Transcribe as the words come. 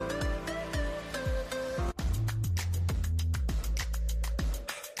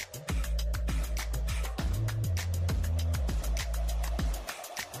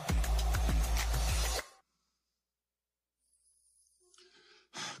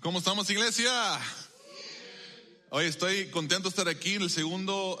¿Cómo estamos, iglesia? Hoy estoy contento de estar aquí en el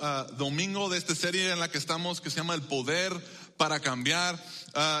segundo domingo de esta serie en la que estamos, que se llama El Poder para Cambiar.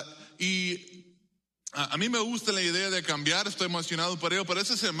 Y a mí me gusta la idea de cambiar, estoy emocionado por ello, pero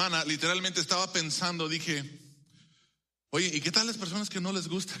esta semana literalmente estaba pensando, dije, oye, ¿y qué tal las personas que no les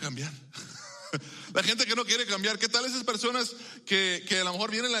gusta cambiar? La gente que no quiere cambiar, ¿qué tal esas personas que a lo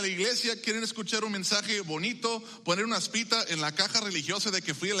mejor vienen a la iglesia, quieren escuchar un mensaje bonito, poner una espita en la caja religiosa de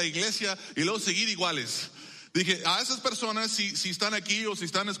que fui a la iglesia y luego seguir iguales? Dije, a esas personas, si están aquí o si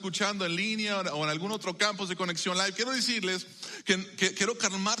están escuchando en línea o en algún otro campus de Conexión Live, quiero decirles que quiero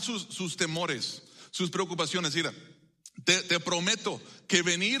calmar sus temores, sus preocupaciones. Mira, te prometo que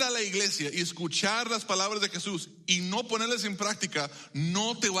venir a la iglesia y escuchar las palabras de Jesús y no ponerlas en práctica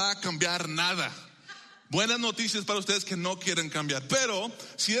no te va a cambiar nada. Buenas noticias para ustedes que no quieren cambiar. Pero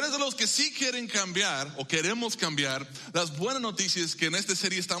si eres de los que sí quieren cambiar o queremos cambiar, las buenas noticias es que en esta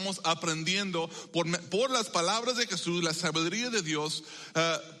serie estamos aprendiendo por las palabras de Jesús, la sabiduría de Dios,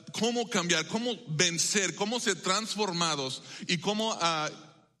 cómo cambiar, cómo vencer, cómo ser transformados y cómo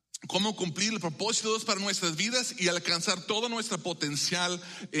cumplir el propósito de Dios para nuestras vidas y alcanzar todo nuestro potencial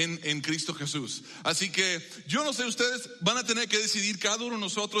en Cristo Jesús. Así que yo no sé, ustedes van a tener que decidir cada uno de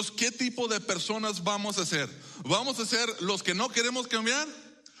nosotros qué tipo de personas vamos a ser. ¿Vamos a ser los que no queremos cambiar?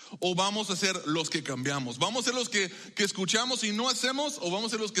 ¿O vamos a ser los que cambiamos? ¿Vamos a ser los que escuchamos y no hacemos? ¿O vamos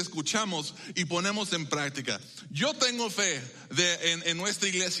a ser los que escuchamos y ponemos en práctica? Yo tengo fe en nuestra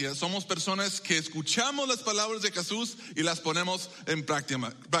iglesia. Somos personas que escuchamos las palabras de Jesús y las ponemos en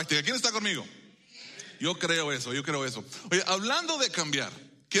práctica. ¿Quién está conmigo? Yo creo eso. Oye, hablando de cambiar,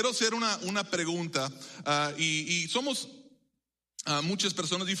 quiero hacer una pregunta y somos muchas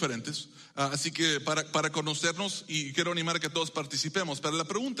personas diferentes, así que para conocernos, y quiero animar a que todos participemos, pero la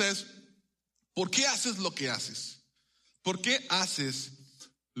pregunta es, ¿por qué haces lo que haces? ¿Por qué haces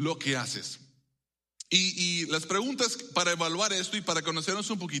lo que haces? Y las preguntas para evaluar esto y para conocernos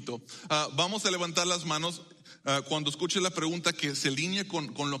un poquito, vamos a levantar las manos cuando escuches la pregunta que se alinee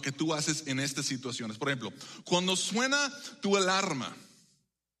con lo que tú haces en estas situaciones. Por ejemplo, cuando suena tu alarma,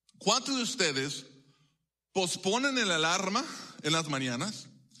 ¿cuántos de ustedes posponen el alarma en las mañanas?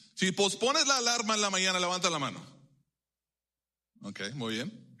 Si pospones la alarma en la mañana, levanta la mano. Ok, muy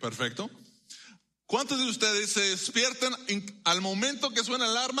bien, perfecto. ¿Cuántos de ustedes se despiertan al momento que suena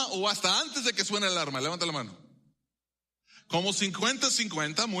la alarma o hasta antes de que suene la alarma? Levanta la mano. Como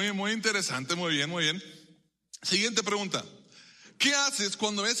 50-50, muy interesante, muy bien. Siguiente pregunta. ¿Qué haces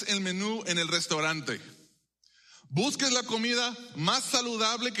cuando ves el menú en el restaurante? ¿Buscas la comida más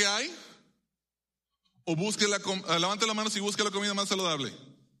saludable que hay? ¿O levante la mano si busca la comida más saludable?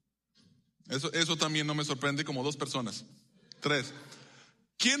 Eso también no me sorprende, como 2 personas. 3.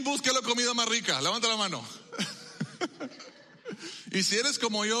 ¿Quién busca la comida más rica? Levanta la mano. Y si eres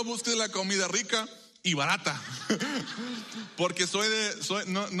como yo, busques la comida rica y barata. Porque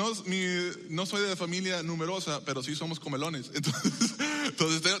no soy de familia numerosa, pero sí somos comelones.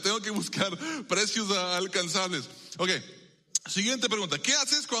 Entonces tengo que buscar precios alcanzables. Ok. Siguiente pregunta. ¿Qué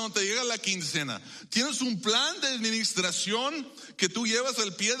haces cuando te llega la quincena? ¿Tienes un plan de administración que tú llevas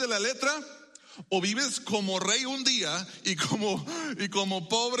al pie de la letra? ¿O vives como rey un día y como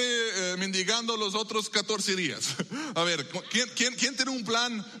pobre mendigando los otros 14 días? A ver, ¿quién tiene un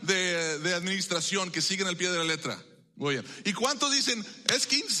plan de administración que sigue al pie de la letra? Muy bien. ¿Y cuántos dicen, es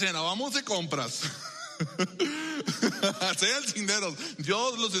quincena, vamos de compras? Sean sinceros,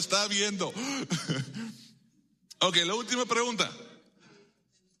 Dios los está viendo. Ok, la última pregunta.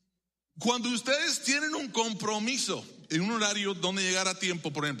 Cuando ustedes tienen un compromiso en un horario donde llegar a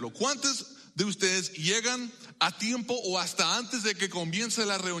tiempo, por ejemplo, ¿cuántos de ustedes llegan a tiempo o hasta antes de que comience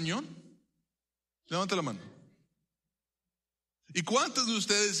la reunión? Levanta la mano. ¿Y cuántos de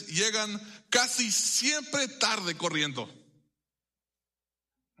ustedes llegan casi siempre tarde corriendo?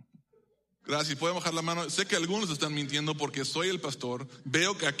 Gracias, pueden bajar la mano. Sé que algunos están mintiendo porque soy el pastor.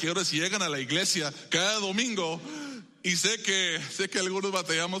 Veo que a qué horas llegan a la iglesia cada domingo y sé que algunos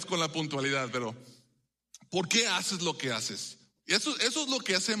batallamos con la puntualidad, pero ¿por qué haces lo que haces? Eso es lo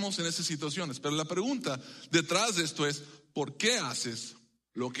que hacemos en esas situaciones. Pero la pregunta detrás de esto es, ¿por qué haces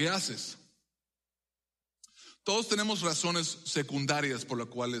lo que haces? Todos tenemos razones secundarias por las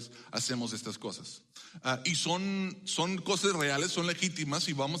cuales hacemos estas cosas. Y son cosas reales, son legítimas,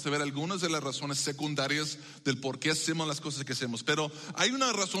 y vamos a ver algunas de las razones secundarias del por qué hacemos las cosas que hacemos. Pero hay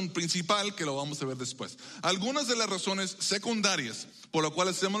una razón principal que lo vamos a ver después. Algunas de las razones secundarias por las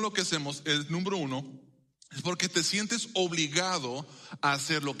cuales hacemos lo que hacemos es, número 1, es porque te sientes obligado a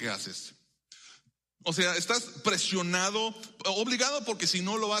hacer lo que haces. O sea, estás presionado, obligado porque si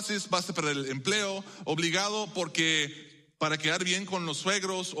no lo haces vas a perder el empleo, obligado porque para quedar bien con los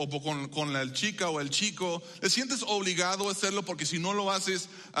suegros o con la chica o el chico. Te sientes obligado a hacerlo porque si no lo haces,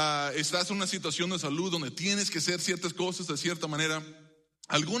 estás en una situación de salud donde tienes que hacer ciertas cosas de cierta manera.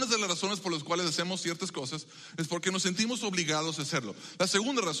 Algunas de las razones por las cuales hacemos ciertas cosas es porque nos sentimos obligados a hacerlo. La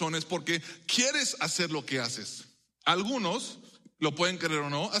segunda razón es porque quieres hacer lo que haces. Algunos, lo pueden creer o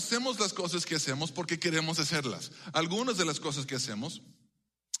no, hacemos las cosas que hacemos porque queremos hacerlas. Algunas de las cosas que hacemos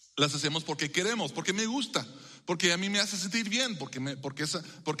las hacemos porque queremos, porque me gusta, porque a mí me hace sentir bien, porque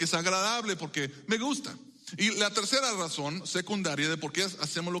es agradable, porque me gusta. Y la tercera razón secundaria de por qué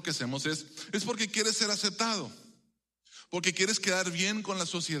hacemos lo que hacemos es porque quieres ser aceptado, porque quieres quedar bien con la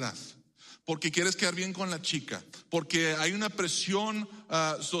sociedad, porque quieres quedar bien con la chica, porque hay una presión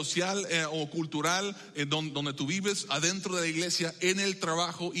social o cultural donde tú vives adentro de la iglesia, en el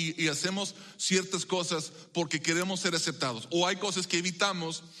trabajo, y hacemos ciertas cosas porque queremos ser aceptados, o hay cosas que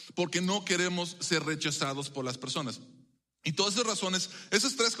evitamos porque no queremos ser rechazados por las personas. Y todas esas razones,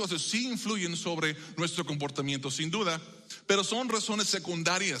 esas tres cosas sí influyen sobre nuestro comportamiento, sin duda, pero son razones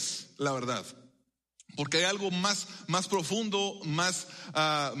secundarias, la verdad. Porque hay algo más profundo, más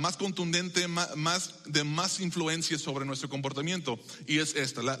contundente, más influencia sobre nuestro comportamiento. Y es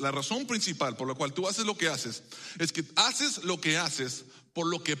esta, la razón principal por la cual tú haces lo que haces, es que haces lo que haces por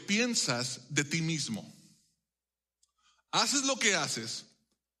lo que piensas de ti mismo. Haces lo que haces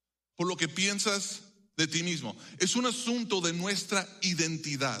por lo que piensas de ti mismo. Es un asunto de nuestra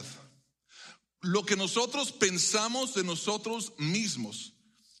identidad. Lo que nosotros pensamos de nosotros mismos,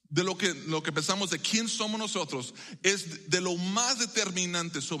 de lo que pensamos de quién somos nosotros, es de lo más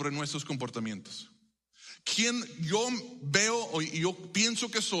determinante sobre nuestros comportamientos. Quien yo veo y yo pienso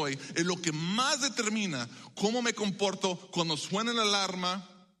que soy es lo que más determina cómo me comporto cuando suena la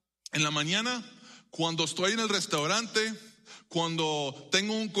alarma en la mañana, cuando estoy en el restaurante, cuando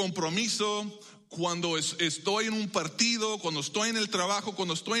tengo un compromiso, cuando estoy en un partido, cuando estoy en el trabajo,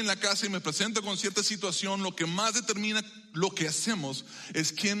 cuando estoy en la casa y me presento con cierta situación. Lo que más determina lo que hacemos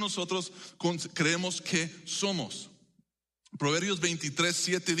es quién nosotros creemos que somos. Proverbios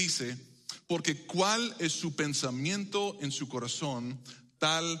 23:7 dice: porque cuál es su pensamiento en su corazón,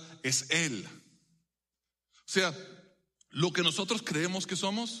 tal es él. O sea, lo que nosotros creemos que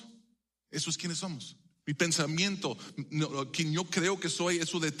somos, eso es quienes somos. Mi pensamiento, quien yo creo que soy,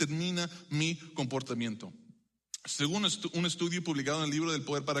 eso determina mi comportamiento. Según un estudio publicado en el libro del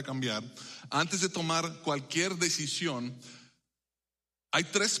Poder para Cambiar, antes de tomar cualquier decisión, hay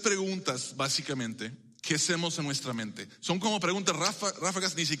 3 preguntas básicamente que hacemos en nuestra mente. Son como preguntas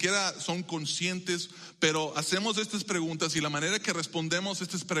ráfagas, ni siquiera son conscientes, pero hacemos estas preguntas y la manera que respondemos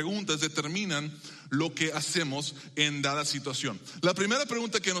estas preguntas determinan lo que hacemos en dada situación. La primera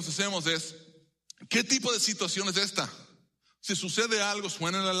pregunta que nos hacemos es: ¿qué tipo de situación es esta? Si sucede algo,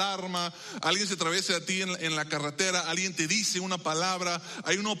 suena la alarma, alguien se atraviesa a ti en la carretera, alguien te dice una palabra,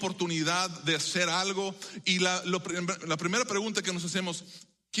 hay una oportunidad de hacer algo, y la primera pregunta que nos hacemos: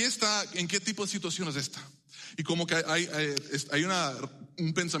 ¿en qué tipo de situación es esta? Y como que hay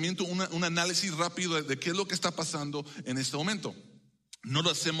un pensamiento, un análisis rápido de qué es lo que está pasando en este momento. No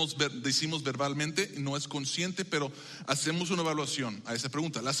lo decimos verbalmente, no es consciente, pero hacemos una evaluación a esa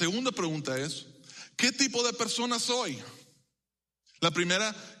pregunta. La segunda pregunta es: ¿qué tipo de persona soy? La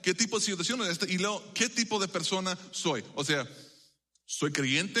primera, ¿qué tipo de situación es esta? Y luego, ¿qué tipo de persona soy? O sea, ¿soy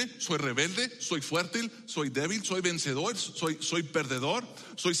creyente? ¿Soy rebelde? ¿Soy fuerte? ¿Soy débil? ¿Soy vencedor? ¿Soy perdedor?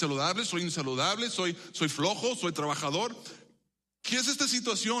 ¿Soy saludable? ¿Soy insaludable? ¿Soy flojo? ¿Soy trabajador? ¿Qué es esta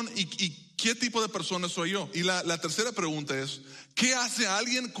situación y qué tipo de persona soy yo? Y la tercera pregunta es: ¿qué hace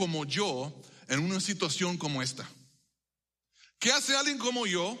alguien como yo en una situación como esta? ¿Qué hace alguien como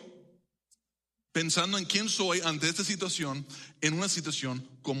yo pensando en quién soy ante esta situación, en una situación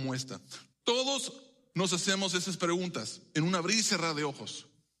como esta? Todos nos hacemos esas preguntas en un abrir y cerrar de ojos.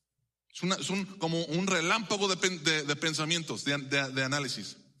 Es como un relámpago de pensamientos, de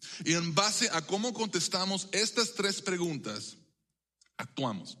análisis. Y en base a cómo contestamos estas 3 preguntas,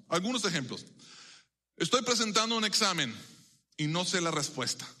 actuamos. Algunos ejemplos: estoy presentando un examen y no sé la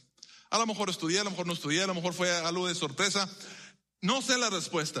respuesta. A lo mejor estudié, a lo mejor no estudié, a lo mejor fue algo de sorpresa. No sé la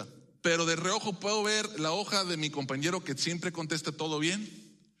respuesta, pero de reojo puedo ver la hoja de mi compañero que siempre contesta todo bien,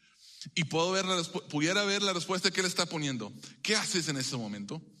 y pudiera ver la respuesta que él está poniendo. ¿Qué haces en ese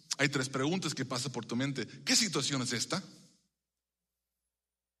momento? Hay 3 preguntas que pasan por tu mente. ¿Qué situación es esta?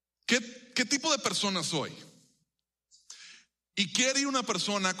 ¿Qué tipo de persona soy? ¿Y qué haría una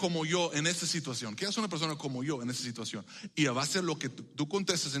persona como yo en esta situación? ¿Qué hace una persona como yo en esta situación? Y a base de lo que tú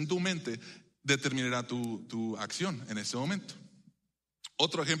contestes en tu mente, determinará tu acción en ese momento.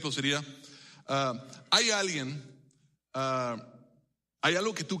 Otro ejemplo sería: hay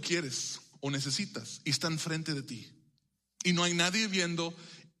algo que tú quieres o necesitas y está enfrente de ti. y no hay nadie viendo,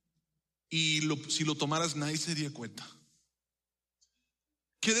 y si lo tomaras nadie se daría cuenta.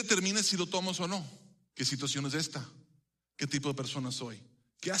 ¿Qué determina si lo tomas o no? ¿Qué situación es esta? ¿Qué tipo de persona soy?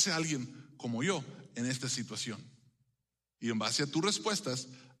 ¿Qué hace alguien como yo en esta situación? Y en base a tus respuestas,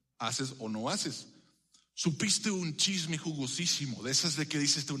 haces o no haces. Supiste un chisme jugosísimo, de esas de que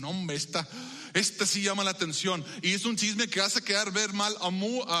dices tu nombre, esta sí llama la atención, y es un chisme que hace quedar ver mal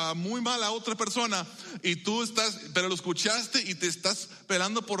muy mal a otra persona, y tú pero lo escuchaste y te estás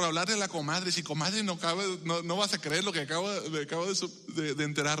pelando por hablarle a la comadre. Si comadre no vas a creer lo que acabo de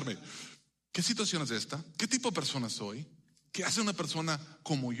enterarme. ¿Qué situación es esta? ¿Qué tipo de persona soy? ¿Qué hace una persona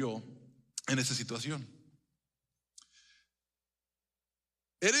como yo en esa situación?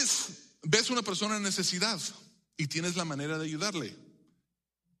 Ves una persona en necesidad y tienes la manera de ayudarle.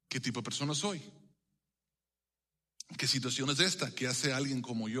 ¿Qué tipo de persona soy? ¿Qué situación es esta? ¿Qué hace alguien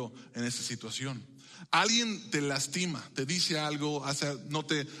como yo en esta situación? Alguien te lastima, te dice algo,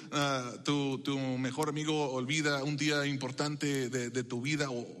 tu mejor amigo olvida un día importante de tu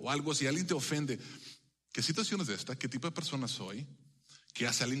vida o algo así. Alguien te ofende. ¿Qué situación es esta? ¿Qué tipo de persona soy? ¿Qué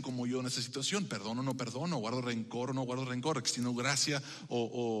hace alguien como yo en esa situación? ¿Perdono o no perdono? ¿Guardo rencor o no guardo rencor? ¿Extiendo gracia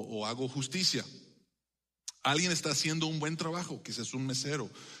o hago justicia? Alguien está haciendo un buen trabajo, quizás es un mesero,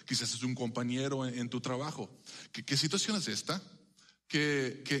 quizás es un compañero en tu trabajo. ¿Qué situación es esta?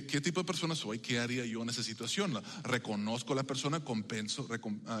 ¿Qué tipo de persona soy? ¿Qué haría yo en esa situación? ¿Reconozco a la persona, compenso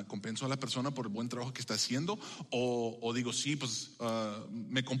a la persona por el buen trabajo que está haciendo? ¿O digo, sí, pues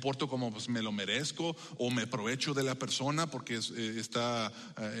me comporto como pues, me lo merezco? ¿O me aprovecho de la persona porque es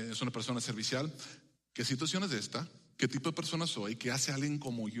una persona servicial? ¿Qué situación es esta? ¿Qué tipo de persona soy? ¿Qué hace alguien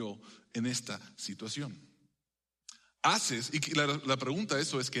como yo en esta situación? Y la pregunta de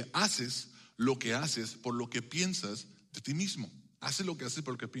eso es que haces lo que haces por lo que piensas de ti mismo. Haces lo que haces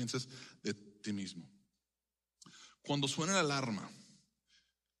por lo que piensas de ti mismo. Cuando suena la alarma,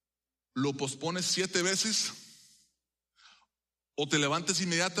 ¿lo pospones 7 veces o te levantas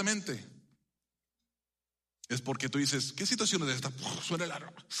inmediatamente? Es porque tú dices, ¿qué situación es esta? Suena la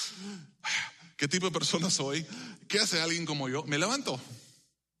alarma. ¿Qué tipo de persona soy? ¿Qué hace alguien como yo? Me levanto.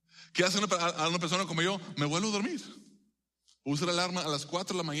 ¿Qué hace a una persona como yo? Me vuelvo a dormir. Uso la alarma a las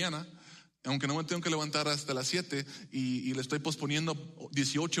 4 de la mañana, aunque no me tengo que levantar hasta las 7 y le estoy posponiendo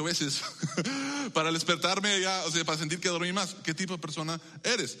 18 veces para despertarme ya, o sea, para sentir que dormí más. ¿Qué tipo de persona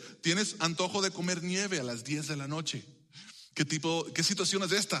eres? ¿Tienes antojo de comer nieve a las 10 de la noche? ¿Qué situación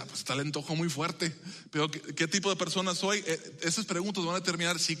es esta? Pues está el antojo muy fuerte. Pero ¿qué tipo de persona soy? Esas preguntas van a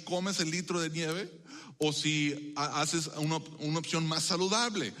determinar si comes el litro de nieve o si haces una opción más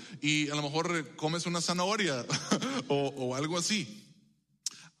saludable y a lo mejor comes una zanahoria o algo así.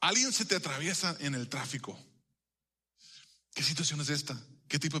 Alguien se te atraviesa en el tráfico. ¿Qué situación es esta?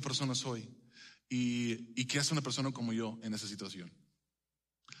 ¿Qué tipo de persona soy? ¿Y qué hace una persona como yo en esa situación?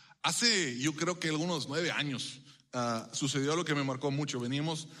 Hace, yo creo que algunos 9 años sucedió algo que me marcó mucho.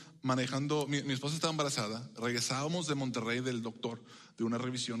 Veníamos manejando, mi esposa estaba embarazada, regresábamos de Monterrey del doctor, de una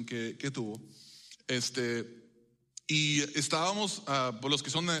revisión que tuvo. Y estábamos, por los que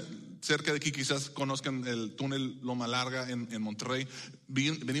son cerca de aquí quizás conozcan el túnel Loma Larga en Monterrey.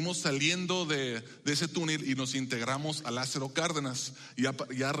 Venimos saliendo de ese túnel y nos integramos a Lázaro Cárdenas,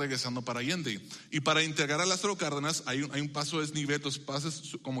 ya regresando para Allende. Y para integrar a Lázaro Cárdenas hay un paso de desnivel, tú pasas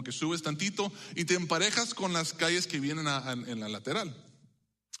como que subes tantito y te emparejas con las calles que vienen en la lateral.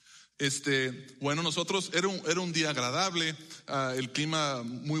 Bueno, nosotros era un día agradable, el clima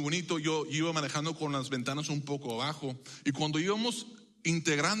muy bonito. Yo iba manejando con las ventanas un poco abajo y cuando íbamos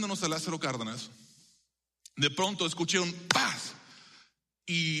integrándonos a Lázaro Cárdenas, de pronto escuché un paz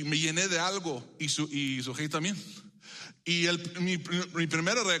y me llené de algo y Sujei también. Y mi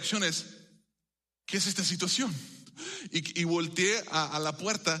primera reacción es, ¿qué es esta situación? Y volteé a la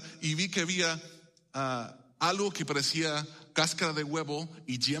puerta y vi que había algo que parecía cáscara de huevo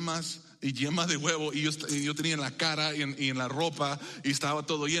y yema de huevo, y yo tenía en la cara y en la ropa y estaba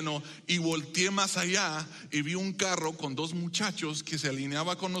todo lleno, y volteé más allá y vi un carro con 2 muchachos que se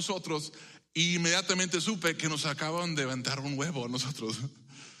alineaba con nosotros y inmediatamente supe que nos acaban de aventar un huevo a nosotros.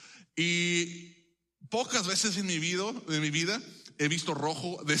 Y pocas veces en mi vida he visto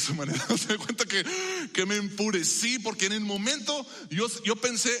rojo de esa manera. Se da cuenta que me enfurecí porque en el momento yo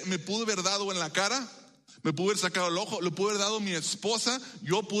pensé, me pude haber dado en la cara, me pude haber sacado el ojo, le pude haber dado a mi esposa,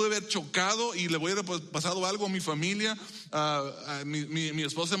 yo pude haber chocado y le hubiera pasado algo a mi familia, a mi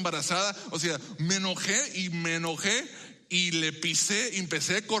esposa embarazada. O sea, me enojé y le pisé y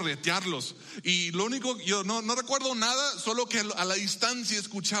empecé a corretearlos. Y lo único, yo no recuerdo nada, solo que a la distancia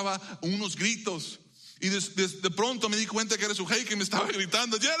escuchaba unos gritos. Y de pronto me di cuenta que era Sujei que me estaba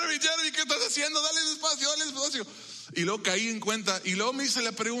gritando, Jeremy, ¿qué estás haciendo? Dale despacio. Y luego caí en cuenta y luego me hice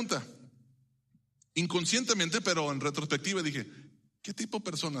la pregunta, inconscientemente, pero en retrospectiva dije, ¿qué tipo de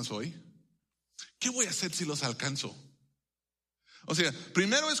persona soy? ¿Qué voy a hacer si los alcanzo? O sea,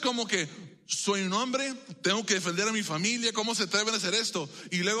 primero es como que soy un hombre, tengo que defender a mi familia, ¿cómo se atreven a hacer esto?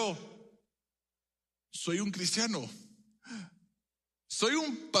 Y luego, soy un cristiano, soy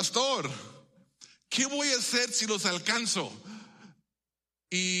un pastor, ¿qué voy a hacer si los alcanzo?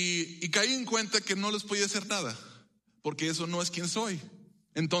 Y caí en cuenta que no les podía hacer nada, porque eso no es quien soy.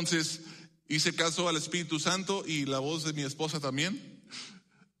 Entonces hice caso al Espíritu Santo y la voz de mi esposa también,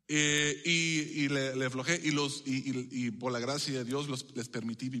 y le aflojé y por la gracia de Dios les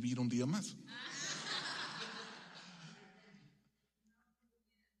permití vivir un día más.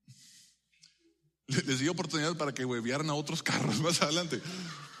 Les di oportunidad para que huevearan a otros carros más adelante.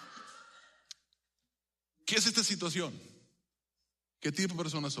 ¿Qué es esta situación? ¿Qué tipo de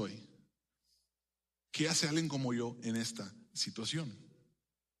persona soy? ¿Qué hace alguien como yo en esta situación?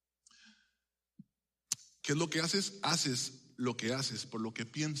 ¿Qué es lo que haces? Haces lo que haces por lo que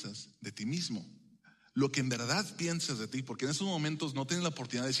piensas de ti mismo. Lo que en verdad piensas de ti, porque en esos momentos no tienes la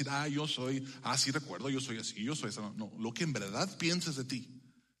oportunidad de decir, yo soy, sí recuerdo, yo soy así, yo soy eso. No, lo que en verdad piensas de ti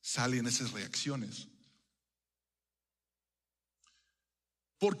sale en esas reacciones.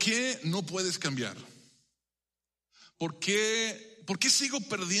 ¿Por qué no puedes cambiar? ¿Por qué sigo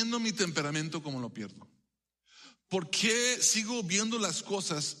perdiendo mi temperamento como lo pierdo? ¿Por qué sigo viendo las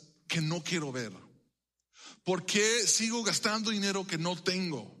cosas que no quiero ver? ¿Por qué sigo gastando dinero que no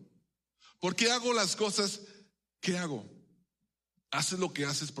tengo? ¿Por qué hago las cosas que hago? Haces lo que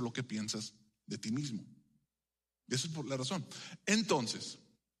haces por lo que piensas de ti mismo. Esa es por la razón. Entonces,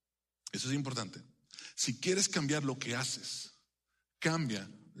 eso es importante. Si quieres cambiar lo que haces, cambia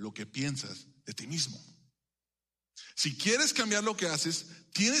lo que piensas de ti mismo. Si quieres cambiar lo que haces,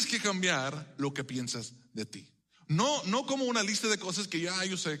 tienes que cambiar lo que piensas de ti. No como una lista de cosas que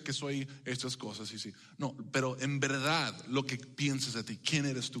yo sé que soy estas cosas y sí. No, pero en verdad lo que piensas de ti, ¿quién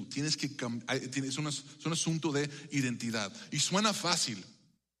eres tú? Tienes que cambiar. Es un asunto de identidad. Y suena fácil,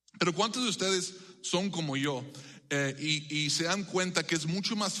 pero ¿cuántos de ustedes son como yo y se dan cuenta que es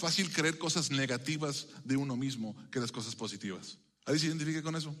mucho más fácil creer cosas negativas de uno mismo que las cosas positivas? ¿Alguien se identifica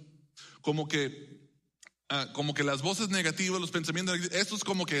con eso? Como que las voces negativas, los pensamientos negativos, esto es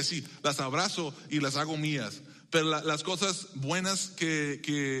como que sí, las abrazo y las hago mías. Pero las cosas buenas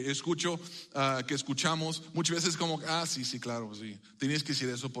que escucho, que escuchamos, muchas veces como, sí, claro, sí. Tienes que decir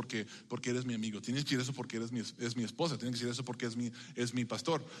eso porque eres mi amigo. Tienes que decir eso porque es mi esposa. Tienes que decir eso porque es mi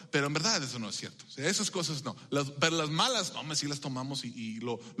pastor. Pero en verdad eso no es cierto. O sea, esas cosas no. Pero las malas, sí las tomamos y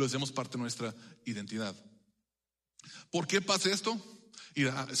lo hacemos parte de nuestra identidad. ¿Por qué pasa esto? Y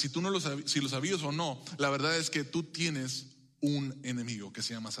si tú si lo sabías o no, la verdad es que tú tienes un enemigo que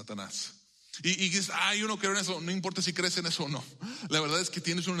se llama Satanás. Y dices, yo no creo en eso. No importa si crees en eso o no. La verdad es que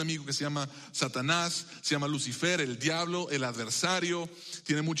tienes un enemigo que se llama Satanás, se llama Lucifer, el diablo, el adversario.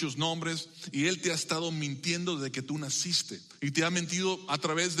 Tiene muchos nombres y él te ha estado mintiendo desde que tú naciste. Y te ha mentido a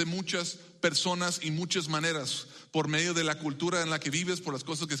través de muchas personas y muchas maneras, por medio de la cultura en la que vives, por las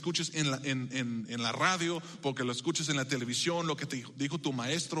cosas que escuches en la radio, porque lo escuches en la televisión, lo que te dijo tu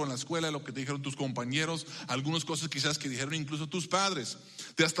maestro en la escuela, lo que te dijeron tus compañeros, algunas cosas quizás que dijeron incluso tus padres.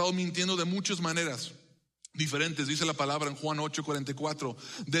 Te ha estado mintiendo de muchas maneras diferentes. Dice la palabra en Juan 8:44,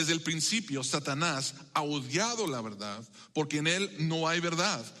 desde el principio Satanás ha odiado la verdad, porque en él no hay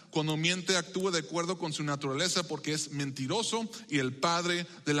verdad. Cuando miente actúa de acuerdo con su naturaleza, porque es mentiroso y el padre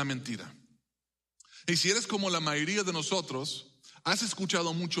de la mentira. Y si eres como la mayoría de nosotros, has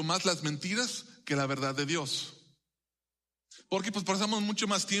escuchado mucho más las mentiras que la verdad de Dios. Porque pasamos mucho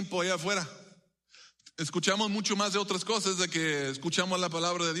más tiempo allá afuera. Escuchamos mucho más de otras cosas de que escuchamos la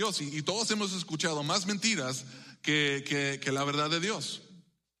palabra de Dios. Y todos hemos escuchado más mentiras que la verdad de Dios.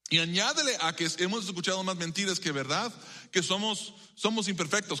 Y añádele a que hemos escuchado más mentiras que verdad, que somos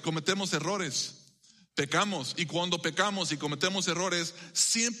imperfectos, cometemos errores. Pecamos, y cuando pecamos y cometemos errores,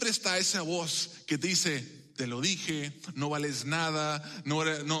 siempre está esa voz que dice, te lo dije, no vales nada, no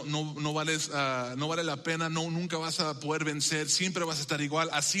vale la pena, nunca vas a poder vencer, siempre vas a estar igual,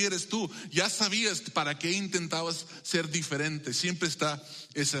 así eres tú, ya sabías para qué intentabas ser diferente, siempre está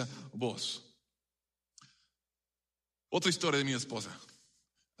esa voz. Otra historia de mi esposa.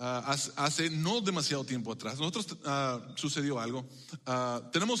 Hace no demasiado tiempo atrás, nosotros sucedió algo,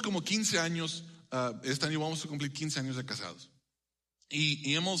 tenemos como 15 años. Este año vamos a cumplir 15 años de casados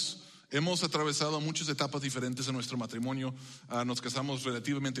y hemos atravesado muchas etapas diferentes en nuestro matrimonio. Nos casamos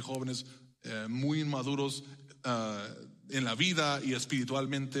relativamente jóvenes, muy inmaduros en la vida y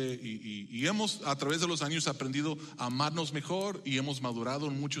espiritualmente, y hemos a través de los años aprendido a amarnos mejor y hemos madurado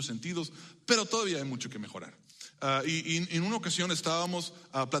en muchos sentidos, pero todavía hay mucho que mejorar. Y en una ocasión estábamos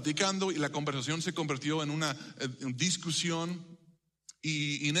platicando y la conversación se convirtió en una discusión.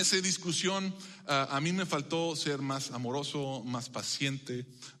 Y en esa discusión a mí me faltó ser más amoroso, más paciente,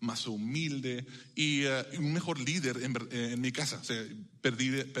 más humilde y un mejor líder en mi casa. O sea,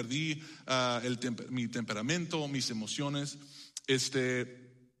 perdí mi temperamento, mis emociones.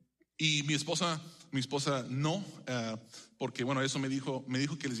 Y mi esposa no, porque bueno, eso me dijo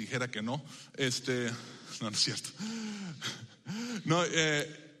que les dijera que no. No es cierto. No,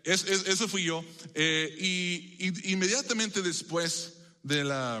 eso fui yo. Y inmediatamente después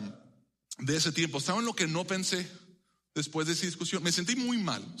de ese tiempo, ¿saben lo que no pensé después de esa discusión? Me sentí muy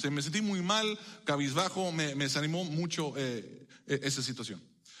mal, cabizbajo, me desanimó mucho esa situación.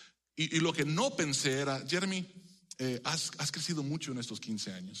 Y lo que no pensé era, Jeremy, has crecido mucho en estos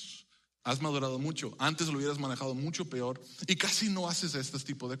 15 años. Has madurado mucho. Antes lo hubieras manejado mucho peor y casi no haces este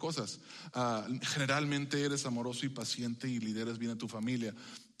tipo de cosas. Generalmente eres amoroso y paciente y lideras bien a tu familia.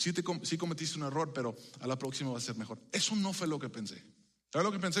 Sí cometiste un error, pero a la próxima va a ser mejor. Eso no fue lo que pensé. ¿Sabes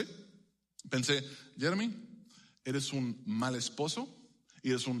lo que pensé? Pensé, Jeremy, eres un mal esposo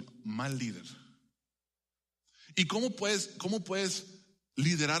y eres un mal líder. ¿Y cómo puedes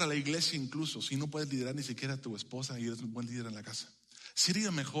liderar a la iglesia incluso si no puedes liderar ni siquiera a tu esposa y eres un buen líder en la casa?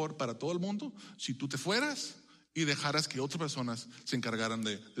 Sería mejor para todo el mundo si tú te fueras y dejaras que otras personas se encargaran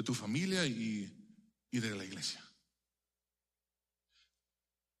de tu familia y de la iglesia.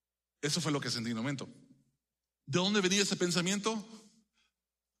 Eso fue lo que sentí en un momento. ¿De dónde venía ese pensamiento?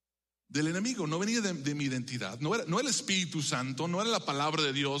 Del enemigo. No venía de mi identidad. No era el Espíritu Santo, no era la palabra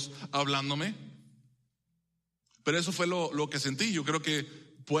de Dios hablándome. Pero eso fue lo que sentí. Yo creo que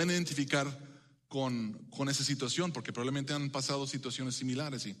pueden identificar con esa situación, porque probablemente han pasado situaciones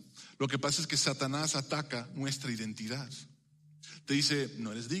similares. Y lo que pasa es que Satanás ataca nuestra identidad. Te dice,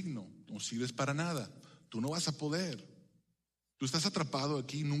 no eres digno, no sirves para nada, tú no vas a poder, tú estás atrapado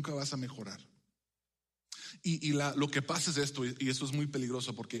aquí, nunca vas a mejorar. Y lo que pasa es esto, y esto es muy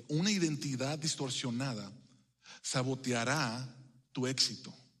peligroso, porque una identidad distorsionada saboteará tu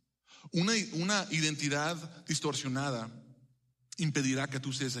éxito. Una identidad distorsionada impedirá que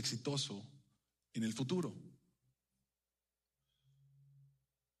tú seas exitoso en el futuro.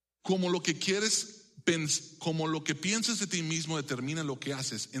 Como lo que piensas de ti mismo determina lo que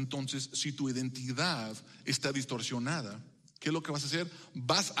haces. Entonces, si tu identidad está distorsionada, ¿qué es lo que vas a hacer?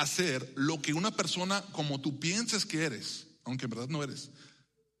 Vas a hacer lo que una persona como tú piensas que eres, aunque en verdad no eres.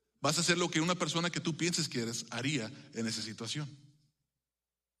 Vas a hacer lo que una persona que tú piensas que eres haría en esa situación.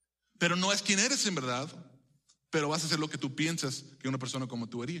 Pero no es quien eres en verdad, pero vas a hacer lo que tú piensas que una persona como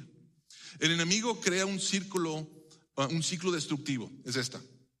tú haría. El enemigo crea un ciclo destructivo. Es esta.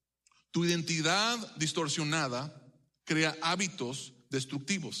 Tu identidad distorsionada crea hábitos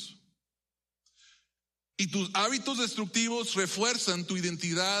destructivos. Y tus hábitos destructivos refuerzan tu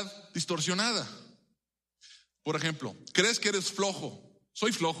identidad distorsionada. Por ejemplo, crees que eres flojo.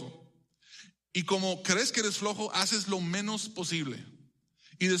 Soy flojo. Y como crees que eres flojo, haces lo menos posible.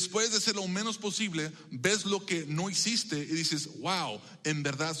 Y después de hacer lo menos posible, ves lo que no hiciste y dices, wow, en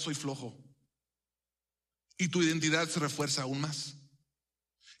verdad soy flojo. Y tu identidad se refuerza aún más.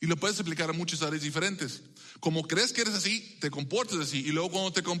 Y lo puedes aplicar a muchas áreas diferentes. Como crees que eres así, te comportas así. Y luego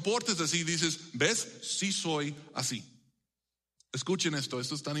cuando te comportas así, dices, ¿ves? Sí soy así. Escuchen esto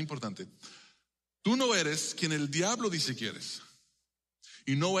es tan importante. Tú no eres quien el diablo dice que eres.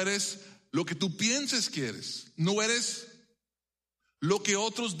 Y no eres lo que tú piensas que eres. No eres lo que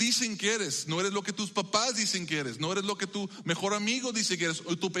otros dicen que eres. No eres lo que tus papás dicen que eres. No eres lo que tu mejor amigo dice que eres.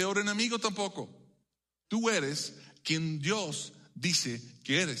 O tu peor enemigo tampoco. Tú eres quien Dios dice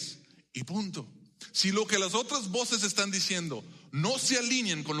que eres. Y punto. Si lo que las otras voces están diciendo no se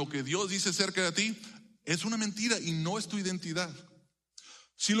alinean con lo que Dios dice acerca de ti, es una mentira y no es tu identidad.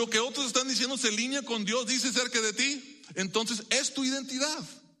 Si lo que otros están diciendo se alinea con Dios dice acerca de ti, entonces es tu identidad.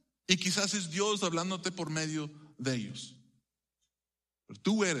 Y quizás es Dios hablándote por medio de ellos. Pero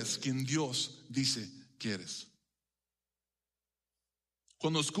tú eres quien Dios dice que eres.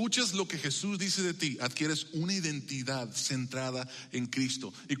 Cuando escuchas lo que Jesús dice de ti, adquieres una identidad centrada en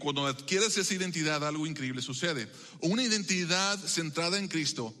Cristo. Y cuando adquieres esa identidad, algo increíble sucede. Una identidad centrada en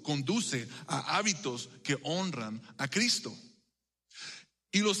Cristo conduce a hábitos que honran a Cristo.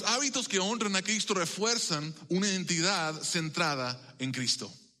 Y los hábitos que honran a Cristo refuerzan una identidad centrada en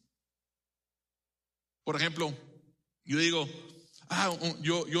Cristo. Por ejemplo, yo digo,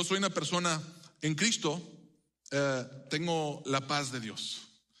 yo soy una persona en Cristo. Tengo la paz de Dios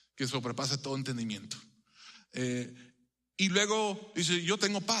que sobrepasa todo entendimiento. Y luego dice, yo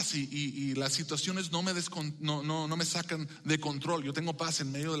tengo paz y las situaciones no me sacan de control. Yo tengo paz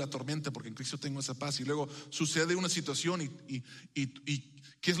en medio de la tormenta porque en Cristo tengo esa paz. Y luego sucede una situación y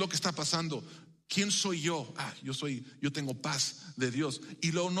 ¿qué es lo que está pasando? ¿Quién soy yo? Yo tengo paz de Dios.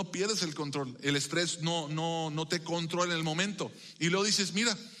 Y luego no pierdes el control. El estrés no te controla en el momento. Y luego dices,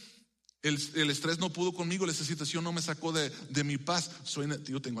 mira, el estrés no pudo conmigo, esa situación no me sacó de mi paz.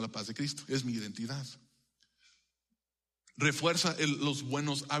 Yo tengo la paz de Cristo, es mi identidad. Refuerza los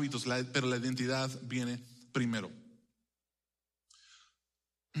buenos hábitos, pero la identidad viene primero.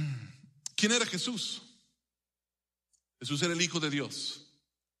 ¿Quién era Jesús? Jesús era el Hijo de Dios.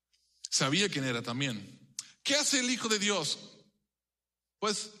 Sabía quién era también. ¿Qué hace el Hijo de Dios?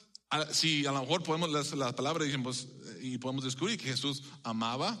 Pues, si a lo mejor podemos la palabra y podemos descubrir que Jesús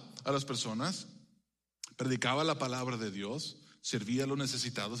amaba a las personas, predicaba la palabra de Dios, servía a los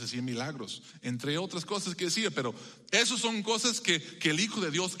necesitados, hacía milagros, entre otras cosas que decía. Pero esas son cosas que el Hijo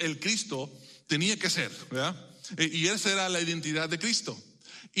de Dios, el Cristo, tenía que ser, ¿verdad? Y esa era la identidad de Cristo.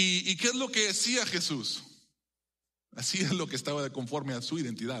 ¿Y qué es lo que hacía Jesús? Hacía lo que estaba conforme a su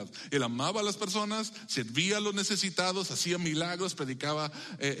identidad. Él amaba a las personas, servía a los necesitados, hacía milagros, predicaba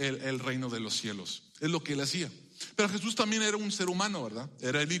el reino de los cielos. Es lo que él hacía. Pero Jesús también era un ser humano, ¿verdad?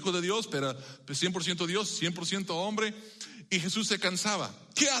 Era el Hijo de Dios, pero 100% Dios, 100% hombre. Y Jesús se cansaba.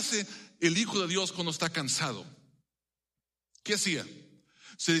 ¿Qué hace el Hijo de Dios cuando está cansado? ¿Qué hacía?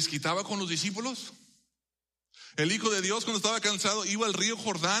 ¿Se desquitaba con los discípulos? El Hijo de Dios cuando estaba cansado iba al río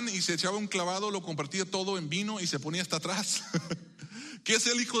Jordán y se echaba un clavado, lo compartía todo en vino y se ponía hasta atrás. ¿Qué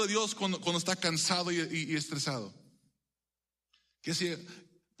hace el Hijo de Dios cuando está cansado y estresado? ¿Qué hacía?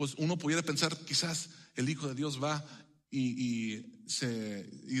 Pues uno pudiera pensar, quizás el Hijo de Dios va y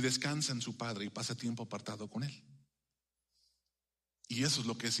descansa en su Padre y pasa tiempo apartado con Él. Y eso es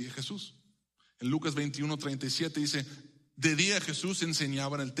lo que hacía Jesús. En Lucas 21:37 dice, de día Jesús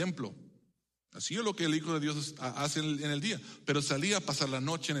enseñaba en el templo. Así es lo que el Hijo de Dios hace en el día. Pero salía a pasar la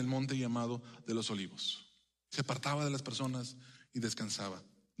noche en el monte llamado de los Olivos. Se apartaba de las personas y descansaba.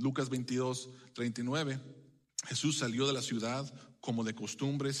 Lucas 22:39, Jesús salió de la ciudad como de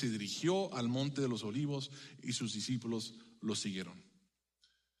costumbre, se dirigió al monte de los Olivos y sus discípulos lo siguieron.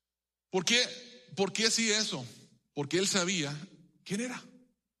 ¿Por qué hacía eso? Porque él sabía quién era.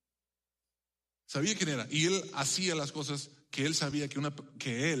 Sabía quién era. Y él hacía las cosas que él sabía que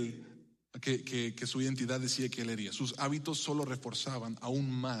su identidad decía que él haría. Sus hábitos solo reforzaban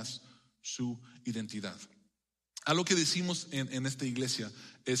aún más su identidad. Algo que decimos en esta iglesia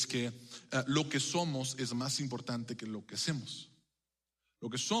es que lo que somos es más importante que lo que hacemos. Lo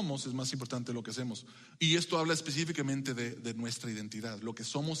que somos es más importante de lo que hacemos. Y esto habla específicamente de nuestra identidad. Lo que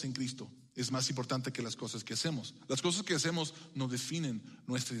somos en Cristo es más importante que las cosas que hacemos. Las cosas que hacemos no definen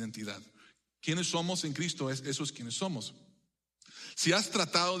nuestra identidad. ¿Quiénes somos en Cristo? Eso es quienes somos. Si has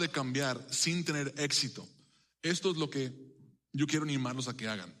tratado de cambiar sin tener éxito, esto es lo que yo quiero animarlos a que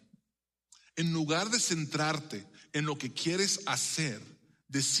hagan. En lugar de centrarte en lo que quieres hacer,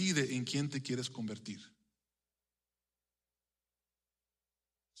 decide en quién te quieres convertir.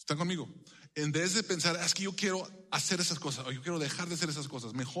 ¿Están conmigo? En vez de pensar, es que yo quiero hacer esas cosas o yo quiero dejar de hacer esas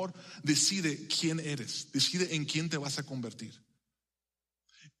cosas, mejor decide quién eres, decide en quién te vas a convertir.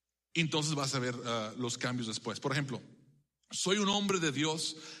 Y entonces vas a ver los cambios después. Por ejemplo, soy un hombre de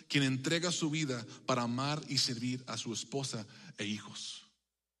Dios quien entrega su vida para amar y servir a su esposa e hijos.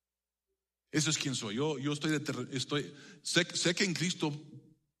 Eso es quien soy. Yo sé que en Cristo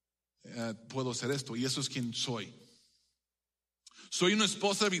puedo hacer esto y eso es quien soy. Soy una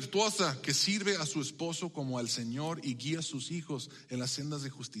esposa virtuosa que sirve a su esposo como al Señor y guía a sus hijos en las sendas de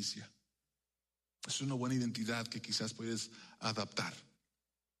justicia. Es una buena identidad que quizás puedes adaptar.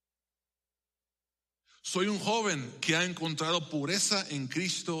 Soy un joven que ha encontrado pureza en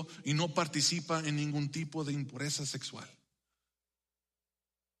Cristo y no participa en ningún tipo de impureza sexual.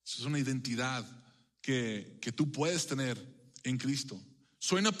 Esa es una identidad que tú puedes tener en Cristo.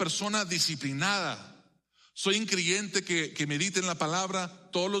 Soy una persona disciplinada. Soy un creyente que medita en la palabra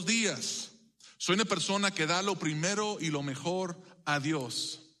todos los días. Soy una persona que da lo primero y lo mejor a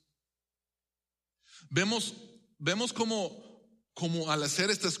Dios. Vemos como al hacer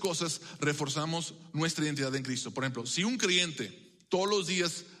estas cosas reforzamos nuestra identidad en Cristo. Por ejemplo, si un creyente todos los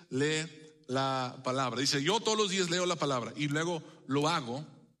días lee la palabra, dice yo todos los días leo la palabra y luego lo hago,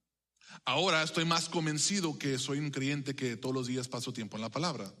 ahora estoy más convencido que soy un creyente que todos los días paso tiempo en la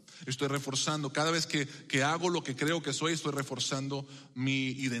palabra. Estoy reforzando, cada vez que hago lo que creo que soy, estoy reforzando mi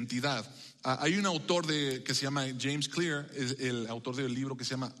identidad. Hay un autor que se llama James Clear, el autor del libro que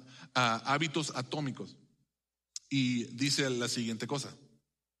se llama Hábitos Atómicos. Y dice la siguiente cosa.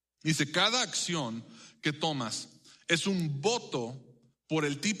 Dice, cada acción que tomas Es un voto por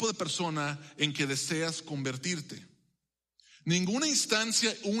el tipo de persona en que deseas convertirte. Ninguna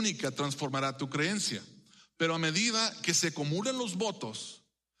instancia única transformará tu creencia, pero a medida que se acumulan los votos,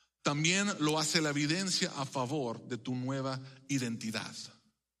 también lo hace la evidencia a favor de tu nueva identidad.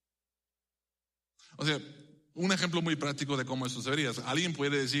 O sea, un ejemplo muy práctico de cómo eso se vería. Alguien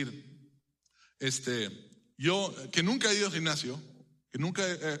puede decir, yo que nunca he ido al gimnasio, que nunca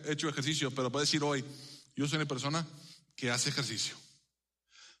he hecho ejercicio, pero puede decir hoy, yo soy una persona que hace ejercicio,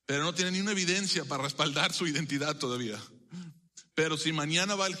 pero no tiene ni una evidencia para respaldar su identidad todavía. Pero si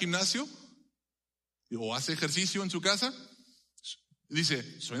mañana va al gimnasio o hace ejercicio en su casa,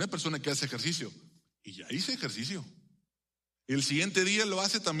 dice, soy una persona que hace ejercicio y ya hice ejercicio. Y el siguiente día lo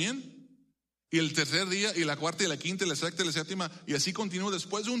hace también. Y el tercer día, y la cuarta, y la quinta, y la sexta, y la séptima, y así continúa.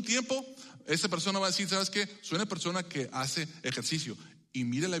 Después de un tiempo, esa persona va a decir, ¿sabes qué? Soy una persona que hace ejercicio y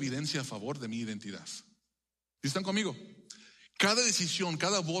mire la evidencia a favor de mi identidad. ¿Sí están conmigo? Cada decisión,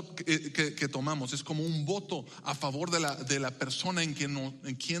 cada voto que tomamos es como un voto a favor de la persona en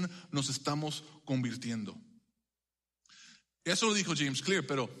quien nos estamos convirtiendo. Eso lo dijo James Clear,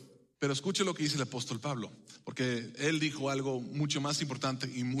 pero escuche lo que dice el apóstol Pablo, porque él dijo algo mucho más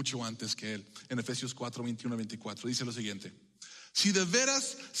importante y mucho antes que él. En Efesios 4, 21 a 24 dice lo siguiente: si de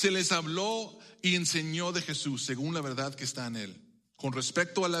veras se les habló y enseñó de Jesús según la verdad que está en él, con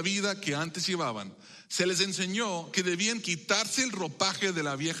respecto a la vida que antes llevaban, se les enseñó que debían quitarse el ropaje de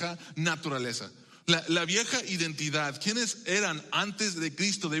la vieja naturaleza, la vieja identidad. Quienes eran antes de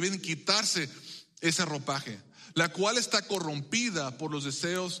Cristo deben quitarse ese ropaje, la cual está corrompida por los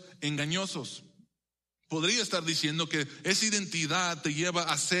deseos engañosos. Podría estar diciendo que esa identidad te lleva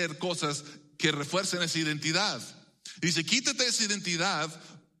a hacer cosas que refuercen esa identidad. Dice, quítate esa identidad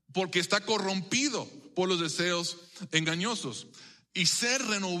porque está corrompido por los deseos engañosos. Y ser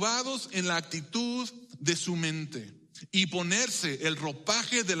renovados en la actitud de su mente y ponerse el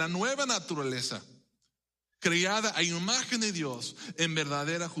ropaje de la nueva naturaleza, creada a imagen de Dios en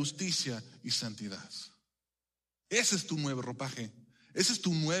verdadera justicia y santidad. Ese es tu nuevo ropaje. Esa es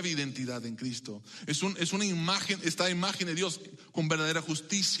tu nueva identidad en Cristo. Es una imagen, esta imagen de Dios con verdadera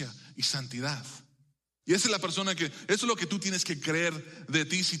justicia y santidad. Y esa es la persona eso es lo que tú tienes que creer de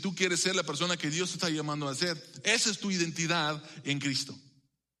ti si tú quieres ser la persona que Dios te está llamando a ser. Esa es tu identidad en Cristo.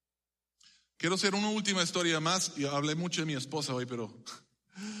 Quiero hacer una última historia más. Y hablé mucho de mi esposa hoy,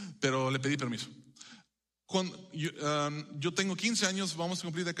 pero le pedí permiso. Yo tengo 15 años, vamos a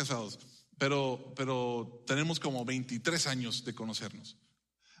cumplir de casados. Pero tenemos como 23 años de conocernos.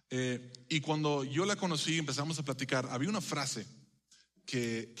 Y cuando yo la conocí, empezamos a platicar, había una frase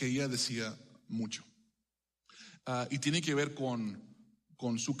que ella decía mucho. Y tiene que ver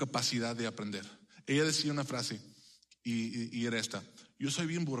con su capacidad de aprender. Ella decía una frase y era esta: yo soy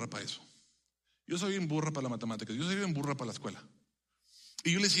bien burra para eso. Yo soy bien burra para la matemática. Yo soy bien burra para la escuela.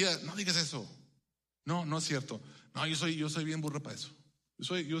 Y yo le decía, no digas eso. No es cierto. No, yo soy bien burra para eso. Yo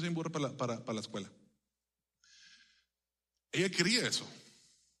soy bien burra para la escuela. Ella quería eso.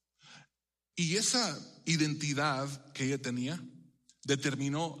 Y esa identidad que ella tenía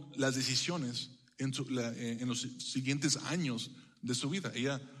determinó las decisiones en los siguientes años de su vida.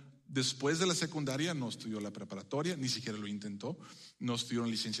 Ella, después de la secundaria, no estudió la preparatoria, ni siquiera lo intentó. No estudió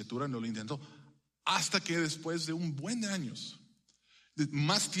en licenciatura, no lo intentó. Hasta que después de un buen de años,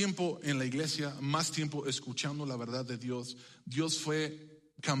 más tiempo en la iglesia, más tiempo escuchando la verdad de Dios, Dios fue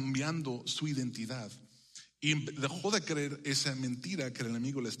cambiando su identidad. Y dejó de creer esa mentira que el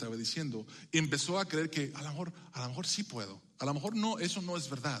enemigo le estaba diciendo. Y empezó a creer que a lo mejor sí puedo. A lo mejor no, eso no es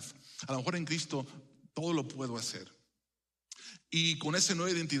verdad. A lo mejor en Cristo todo lo puedo hacer. Y con esa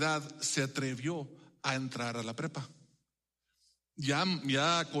nueva identidad se atrevió a entrar a la prepa.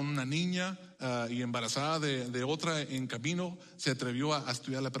 Ya con una niña y embarazada de otra en camino, se atrevió a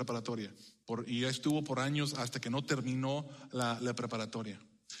estudiar la preparatoria. Y ya estuvo por años hasta que no terminó la preparatoria.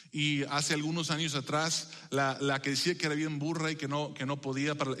 Y hace algunos años atrás, la que decía que era bien burra y que no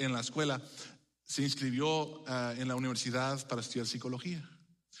podía en la escuela, se inscribió en la universidad para estudiar psicología.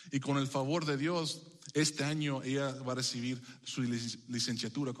 Y con el favor de Dios, este año ella va a recibir su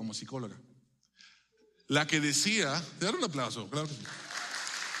licenciatura como psicóloga. La que decía, te daré un aplauso, claro que sí.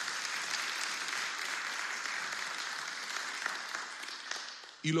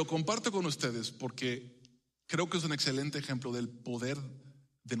 Y lo comparto con ustedes porque creo que es un excelente ejemplo del poder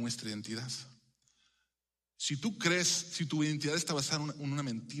de nuestra identidad. Si tú crees, si tu identidad está basada en una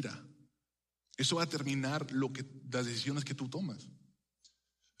mentira, eso va a determinar las decisiones que tú tomas.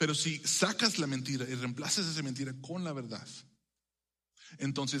 Pero si sacas la mentira y reemplazas esa mentira con la verdad,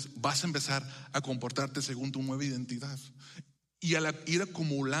 entonces vas a empezar a comportarte según tu nueva identidad. Y al ir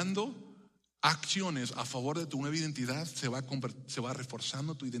acumulando acciones a favor de tu nueva identidad, se va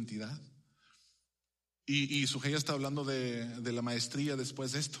reforzando tu identidad. Y Sujei está hablando de la maestría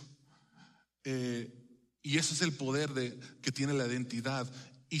después de esto. Y ese es el poder que tiene la identidad.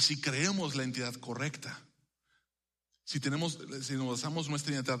 Y si creemos la identidad correcta, si nos basamos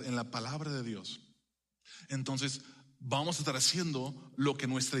nuestra identidad en la palabra de Dios, entonces vamos a estar haciendo lo que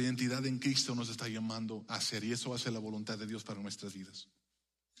nuestra identidad en Cristo nos está llamando a hacer. Y eso hace la voluntad de Dios para nuestras vidas.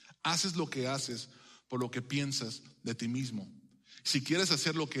 Haces lo que haces por lo que piensas de ti mismo. Si quieres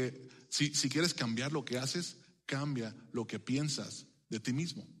si quieres cambiar lo que haces, cambia lo que piensas de ti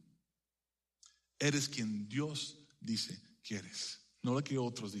mismo. Eres quien Dios dice que eres, no lo que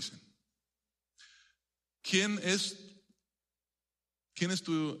otros dicen. ¿Qué es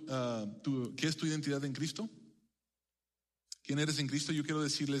tu identidad en Cristo? ¿Quién eres en Cristo? Yo quiero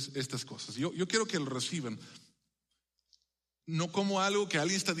decirles estas cosas. Yo quiero que lo reciban. No como algo que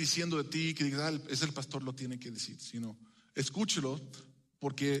alguien está diciendo de ti, que diga, es el pastor, lo tiene que decir, sino escúchelo,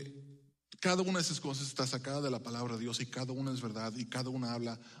 porque cada una de esas cosas está sacada de la palabra de Dios y cada una es verdad y cada una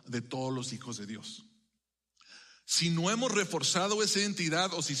habla de todos los hijos de Dios. Si no hemos reforzado esa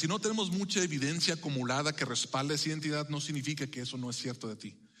identidad o si no tenemos mucha evidencia acumulada que respalde esa identidad, no significa que eso no es cierto de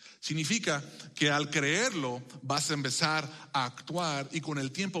ti. Significa que al creerlo vas a empezar a actuar y con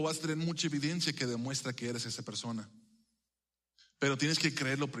el tiempo vas a tener mucha evidencia que demuestra que eres esa persona. Pero tienes que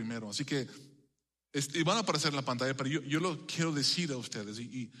creerlo primero. Así que y van a aparecer en la pantalla, pero yo lo quiero decir a ustedes.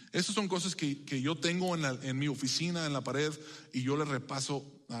 Y estas son cosas que yo tengo en mi oficina, en la pared, y yo les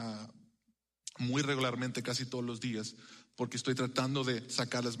repaso muy regularmente, casi todos los días, porque estoy tratando de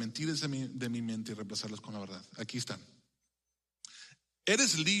sacar las mentiras de mi mente y reemplazarlas con la verdad. Aquí están.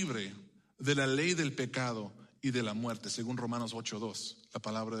 Eres libre de la ley del pecado y de la muerte, según Romanos 8:2. La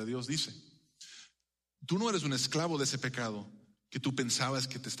palabra de Dios dice: tú no eres un esclavo de ese pecado que tú pensabas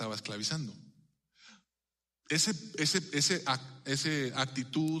que te estaba esclavizando. Ese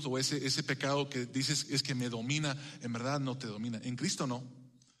actitud o ese pecado que dices es que me domina, en verdad no te domina. En Cristo no.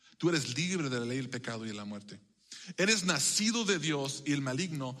 Tú eres libre de la ley del pecado y de la muerte. Eres nacido de Dios y el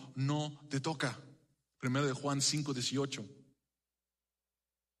maligno no te toca. 1 Juan 5:18.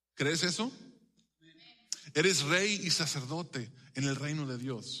 ¿Crees eso? Eres rey y sacerdote en el reino de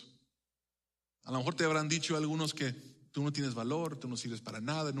Dios. A lo mejor te habrán dicho algunos que tú no tienes valor, tú no sirves para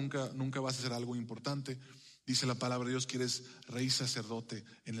nada, nunca vas a hacer algo importante. Dice la palabra de Dios que eres rey y sacerdote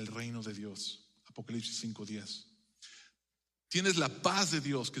en el reino de Dios. Apocalipsis 5:10. Tienes la paz de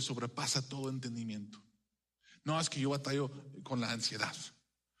Dios que sobrepasa todo entendimiento. No, es que yo batallo con la ansiedad.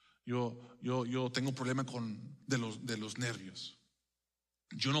 Yo tengo problema de los nervios.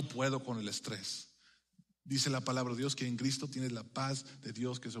 Yo no puedo con el estrés. Dice la palabra de Dios que en Cristo tienes la paz de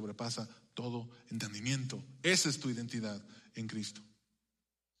Dios que sobrepasa todo entendimiento. Esa es tu identidad en Cristo.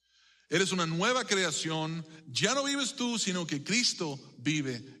 Eres una nueva creación. Ya no vives tú, sino que Cristo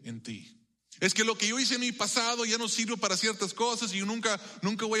vive en ti. Es que lo que yo hice en mi pasado ya no sirve para ciertas cosas y yo nunca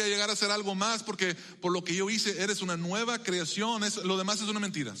voy a llegar a hacer algo más porque por lo que yo hice eres una nueva creación. Lo demás es una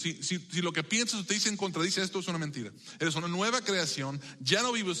mentira. Si lo que piensas o te dicen contradice esto, es una mentira. Eres una nueva creación. Ya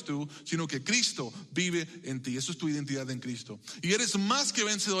no vives tú, sino que Cristo vive en ti. Eso es tu identidad en Cristo. Y eres más que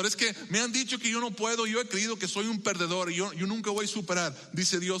vencedor. Es que me han dicho que yo no puedo. Yo he creído que soy un perdedor y yo nunca voy a superar.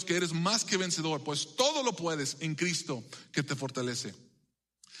 Dice Dios que eres más que vencedor. Pues todo lo puedes en Cristo que te fortalece.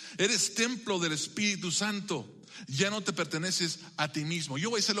 Eres templo del Espíritu Santo. Ya no te perteneces a ti mismo. Yo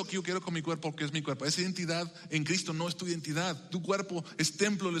voy a hacer lo que yo quiero con mi cuerpo porque es mi cuerpo. Esa identidad en Cristo no es tu identidad. Tu cuerpo es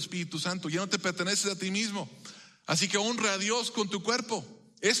templo del Espíritu Santo. Ya no te perteneces a ti mismo. Así que honra a Dios con tu cuerpo.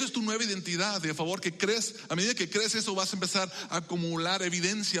 Eso es tu nueva identidad. De favor que crees, a medida que crees eso vas a empezar a acumular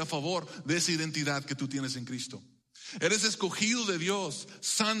evidencia a favor de esa identidad que tú tienes en Cristo. Eres escogido de Dios,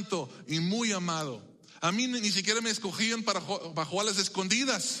 santo y muy amado. A mí ni siquiera me escogían bajo alas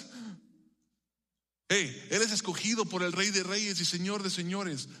escondidas. Eres escogido por el Rey de Reyes y Señor de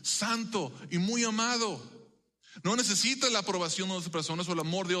Señores, santo y muy amado. No necesitas la aprobación de otras personas o el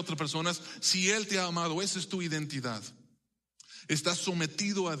amor de otras personas si Él te ha amado. Esa es tu identidad. Estás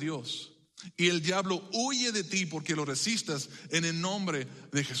sometido a Dios y el diablo huye de ti porque lo resistas en el nombre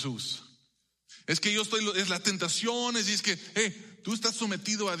de Jesús. Es que es la tentación, es que tú estás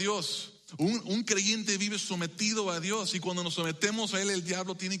sometido a Dios. Un creyente vive sometido a Dios y cuando nos sometemos a Él, el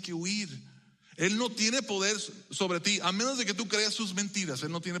diablo tiene que huir. Él no tiene poder sobre ti, a menos de que tú creas sus mentiras.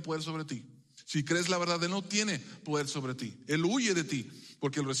 Él no tiene poder sobre ti. Si crees la verdad, Él no tiene poder sobre ti. Él huye de ti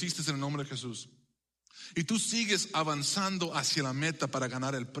porque lo resistes en el nombre de Jesús. Y tú sigues avanzando hacia la meta para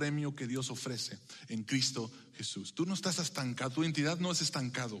ganar el premio que Dios ofrece en Cristo Jesús. Tú no estás estancado, tu identidad no es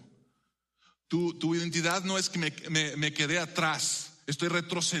estancado. Tu identidad no es que me quedé atrás, estoy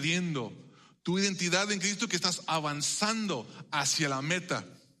retrocediendo. Tu identidad en Cristo, que estás avanzando hacia la meta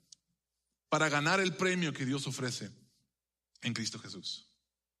para ganar el premio que Dios ofrece en Cristo Jesús.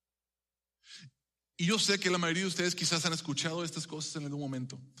 Y yo sé que la mayoría de ustedes quizás han escuchado estas cosas en algún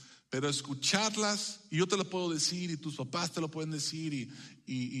momento, pero escucharlas, y yo te lo puedo decir, y tus papás te lo pueden decir,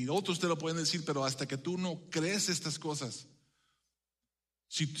 y otros te lo pueden decir, pero hasta que tú no crees estas cosas,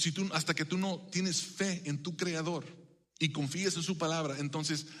 hasta que tú no tienes fe en tu Creador y confíes en su palabra,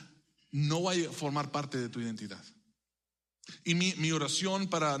 entonces no va a formar parte de tu identidad. Y mi oración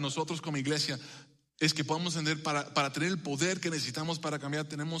para nosotros como iglesia es que podamos entender, para tener el poder que necesitamos para cambiar,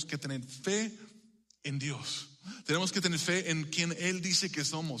 tenemos que tener fe en Dios. Tenemos que tener fe en quien Él dice que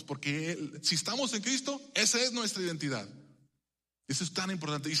somos, porque si estamos en Cristo, esa es nuestra identidad. Eso es tan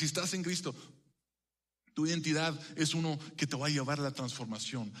importante. Y si estás en Cristo, tu identidad es uno que te va a llevar a la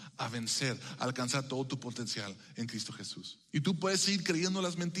transformación, a vencer, a alcanzar todo tu potencial en Cristo Jesús. Y tú puedes seguir creyendo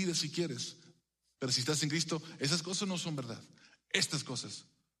las mentiras si quieres, pero si estás en Cristo, esas cosas no son verdad. Estas cosas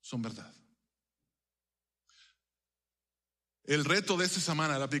son verdad. El reto de esta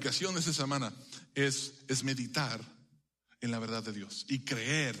semana, la aplicación de esta semana es meditar en la verdad de Dios y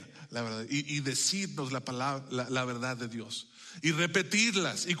creer la verdad y decirnos la palabra, la verdad de Dios y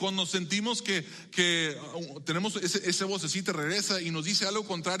repetirlas. Y cuando sentimos que tenemos esa vocecita regresa y nos dice algo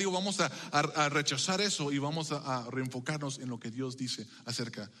contrario, vamos a rechazar eso y vamos a reenfocarnos en lo que Dios dice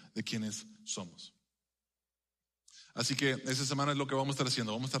acerca de quiénes somos. Así que esta semana es lo que vamos a estar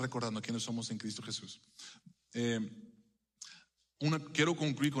haciendo. Vamos a estar recordando quiénes somos en Cristo Jesús. Quiero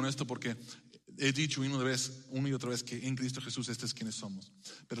concluir con esto porque he dicho una y otra vez que en Cristo Jesús este es quienes somos.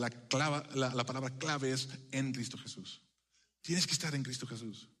 Pero la palabra clave es en Cristo Jesús. Tienes que estar en Cristo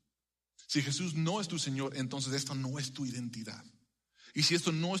Jesús. Si Jesús no es tu Señor, entonces esto no es tu identidad. Y si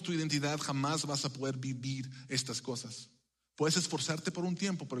esto no es tu identidad, jamás vas a poder vivir estas cosas. Puedes esforzarte por un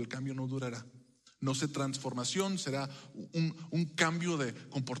tiempo, pero el cambio no durará. No será transformación, será un cambio de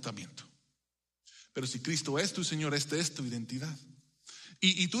comportamiento. Pero si Cristo es tu Señor, esta es tu identidad.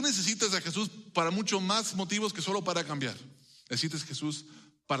 Y tú necesitas a Jesús para mucho más motivos que solo para cambiar. Necesitas a Jesús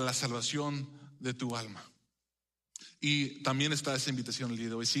para la salvación de tu alma. Y también está esa invitación el día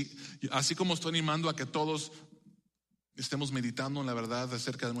de hoy. Sí, así como estoy animando a que todos estemos meditando en la verdad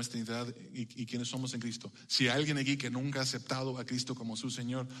acerca de nuestra identidad y quiénes somos en Cristo. Si hay alguien aquí que nunca ha aceptado a Cristo como su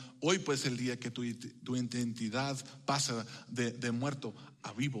Señor, hoy pues es el día que tu identidad pasa de muerto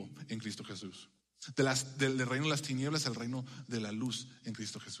a vivo en Cristo Jesús. Del reino de las tinieblas al reino de la luz en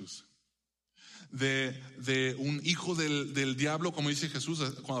Cristo Jesús. De un hijo del diablo, como dice Jesús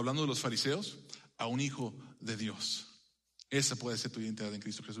cuando hablando de los fariseos, a un hijo de Dios. Esa puede ser tu identidad en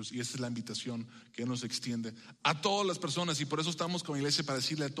Cristo Jesús. Y esa es la invitación que Él nos extiende a todas las personas. Y por eso estamos como iglesia, para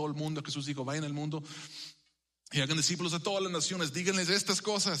decirle a todo el mundo. Jesús dijo, vayan al mundo y hagan discípulos a todas las naciones. Díganles estas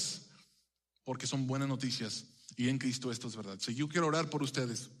cosas, porque son buenas noticias. Y en Cristo esto es verdad. Si yo quiero orar por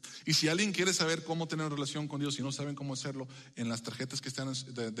ustedes. Y si alguien quiere saber cómo tener una relación con Dios y no saben cómo hacerlo, en las tarjetas que están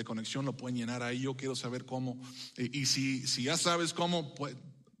de conexión lo pueden llenar ahí. Yo quiero saber cómo. Y si ya sabes cómo, pues,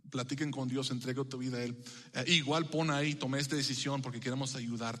 platiquen con Dios, entrega tu vida a Él. Igual pon ahí, tomé esta decisión porque queremos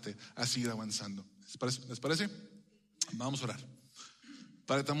ayudarte a seguir avanzando. ¿Les parece? Vamos a orar.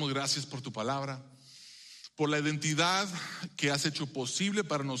 Padre, te damos gracias por tu palabra, por la identidad que has hecho posible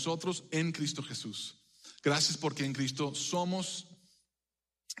para nosotros en Cristo Jesús. Gracias porque en Cristo somos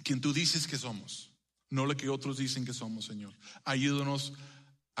quien tú dices que somos, no lo que otros dicen que somos, Señor. Ayúdanos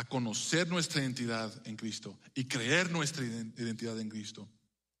a conocer nuestra identidad en Cristo y creer nuestra identidad en Cristo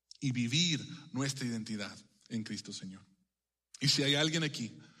y vivir nuestra identidad en Cristo, Señor. Y si hay alguien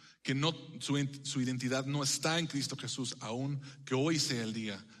aquí que su identidad no está en Cristo Jesús, aún que hoy sea el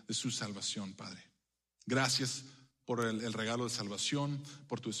día de su salvación, Padre. Gracias por el regalo de salvación,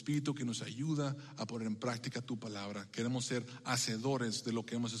 por tu Espíritu que nos ayuda a poner en práctica tu palabra. Queremos ser hacedores de lo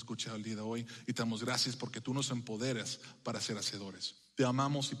que hemos escuchado el día de hoy y te damos gracias porque tú nos empoderas para ser hacedores. Te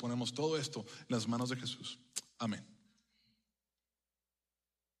amamos y ponemos todo esto en las manos de Jesús. Amén.